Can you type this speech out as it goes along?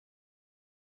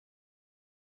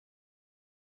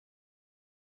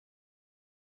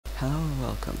Hello and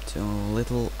welcome to a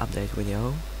little update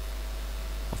video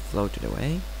of Floated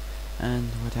Away,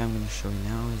 and what I'm going to show you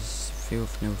now is a few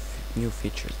of new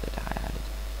features that I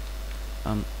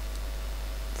added.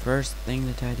 First thing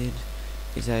that I did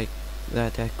is I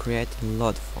created a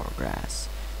lot for grass.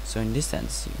 So in this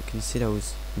sense you can see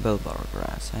those billboard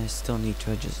grass. I still need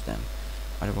to adjust them,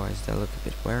 otherwise they look a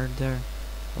bit weird there,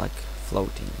 like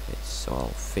floating a bit, so I'll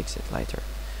fix it later.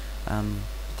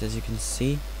 But as you can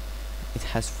see, it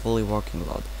has fully working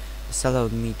load. This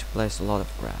allowed me to place a lot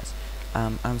of grass.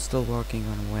 I'm still working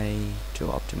on a way to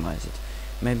optimize it.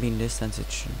 Maybe in this sense it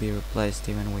should be replaced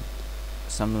even with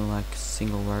something like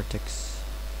single vertex,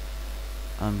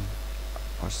 I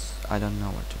don't know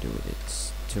what to do with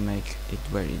it to make it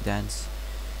very dense.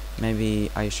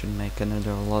 Maybe I should make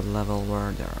another load level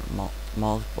where there are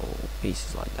multiple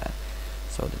pieces like that,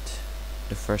 so that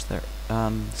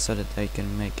so that I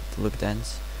can make it look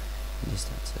dense in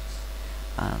distances.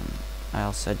 I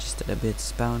also adjusted a bit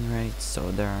spawn rate,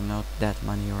 so there are not that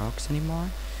many rocks anymore.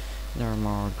 There are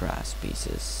more grass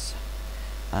pieces.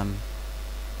 And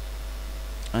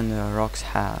the rocks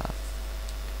have...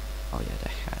 oh yeah,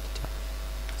 they had it.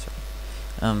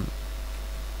 Sorry.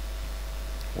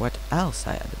 What else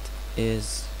I added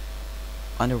is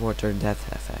underwater depth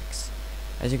effects.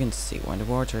 As you can see, when the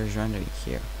water is rendering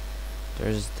here,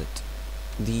 there's that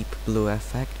deep blue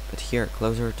effect, but here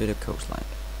closer to the coastline,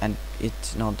 and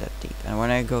it's not that deep, and when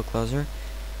I go closer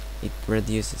it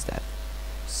reduces that.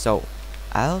 So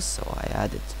also I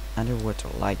added underwater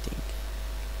lighting.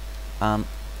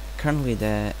 Currently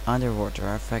the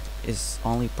underwater effect is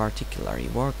only particularly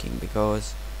working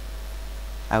because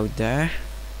out there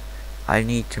I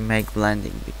need to make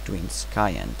blending between sky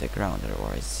and the ground,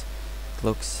 otherwise it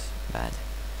looks bad.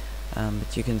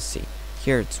 But you can see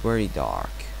here it's very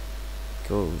dark,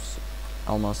 because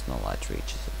almost no light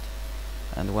reaches it,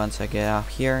 and once I get up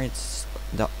here it's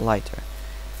lighter.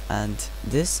 And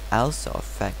this also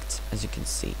affects, as you can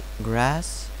see,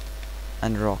 grass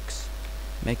and rocks,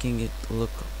 making it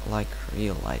look like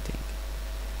real lighting.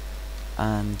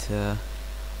 And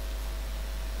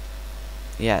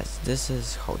yes, this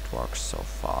is how it works so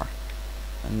far,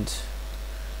 and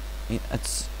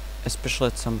it's especially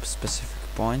at some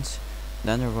specific points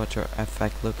the underwater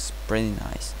effect looks pretty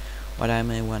nice. What I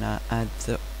may wanna add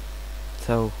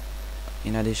though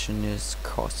in addition is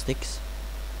caustics.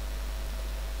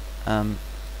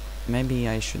 Maybe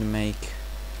I should make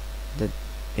it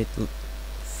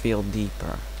feel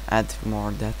deeper, add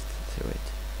more depth to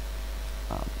it.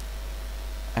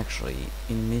 Actually,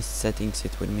 in mist settings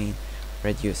it would mean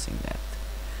reducing depth.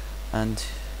 And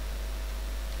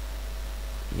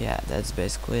yeah, that's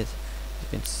basically it. You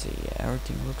can see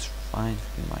everything looks fine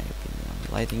in my opinion.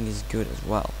 Lighting is good as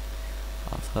well,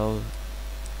 although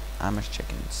I must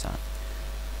check in the sun.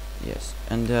 Yes,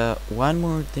 and one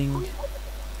more thing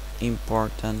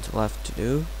important left to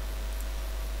do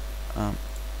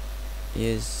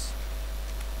is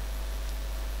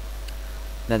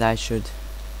that I should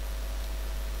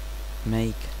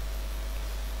make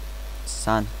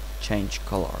sun change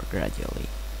color gradually.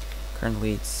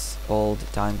 Currently it's all the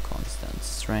time constant,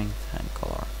 strength and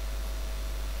color.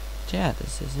 But yeah,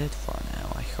 this is it for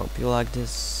now. I hope you like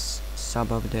this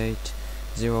sub-update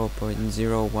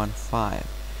 0.015.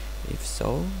 If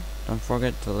so, don't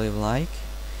forget to leave a like,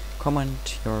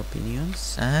 comment your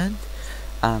opinions, and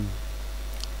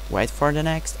wait for the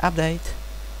next update.